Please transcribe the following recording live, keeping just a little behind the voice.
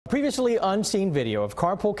Previously unseen video of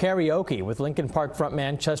Carpool Karaoke with Linkin Park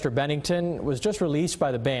frontman Chester Bennington was just released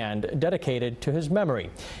by the band, dedicated to his memory.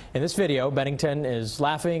 In this video, Bennington is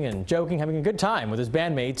laughing and joking, having a good time with his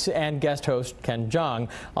bandmates and guest host Ken Jeong,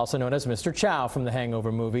 also known as Mr. Chow from the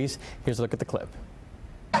Hangover movies. Here's a look at the clip.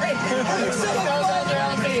 This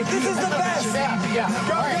is the best! Go, go,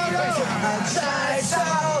 go! I tried so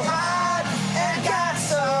hard and got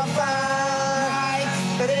so far,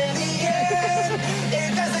 but in the end,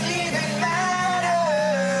 it doesn't even matter.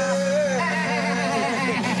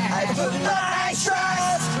 I put my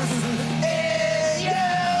trust in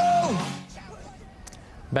you.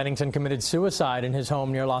 Bennington committed suicide in his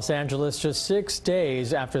home near Los Angeles just 6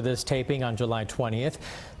 days after this taping on July 20th.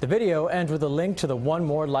 The video ends with a link to the One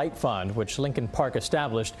More Light Fund, which Linkin Park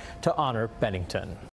established to honor Bennington.